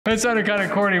That sounded kind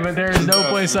of corny, but there is no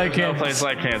place like Kansas. No place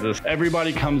like Kansas.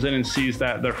 Everybody comes in and sees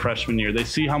that their freshman year. They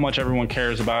see how much everyone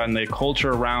cares about, and the culture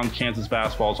around Kansas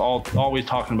basketball is always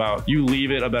talking about you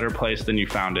leave it a better place than you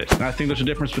found it. And I think there's a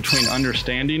difference between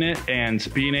understanding it and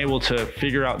being able to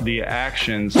figure out the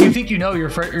actions. You think you know your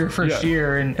first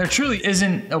year, and there truly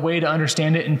isn't a way to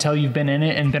understand it until you've been in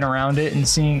it and been around it and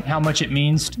seeing how much it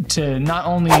means to not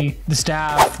only the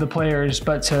staff, the players,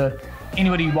 but to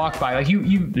anybody you walk by. Like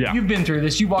you've been through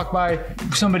this. You walk by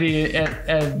somebody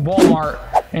at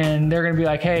Walmart and they're gonna be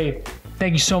like, hey,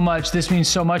 thank you so much, this means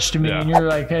so much to me. And you're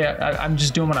like, hey, I'm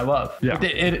just doing what I love.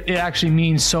 It actually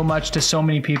means so much to so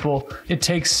many people. It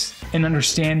takes an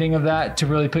understanding of that to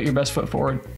really put your best foot forward.